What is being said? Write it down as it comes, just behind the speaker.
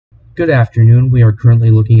Good afternoon. We are currently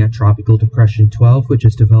looking at Tropical Depression 12, which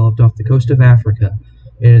is developed off the coast of Africa.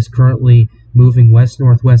 It is currently moving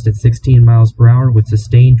west-northwest at 16 miles per hour with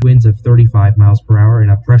sustained winds of 35 miles per hour and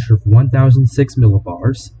a pressure of 1,006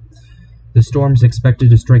 millibars. The storm is expected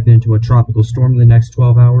to strengthen into a tropical storm in the next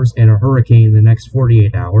 12 hours and a hurricane in the next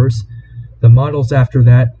 48 hours. The models after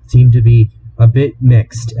that seem to be a bit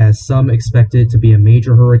mixed, as some expect it to be a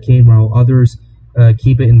major hurricane while others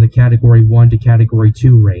keep it in the Category 1 to Category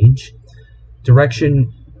 2 range.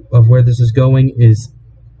 Direction of where this is going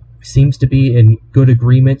seems to be in good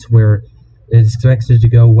agreement, where it is expected to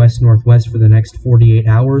go west-northwest for the next 48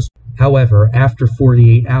 hours. However, after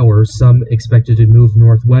 48 hours, some expected to move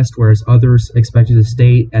northwest, whereas others expected to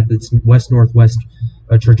stay at the west-northwest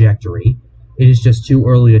trajectory. It is just too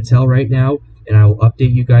early to tell right now, and I will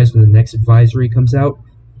update you guys when the next advisory comes out.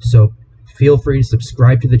 So feel free to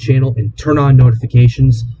subscribe to the channel and turn on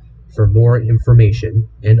notifications for more information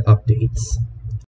and updates.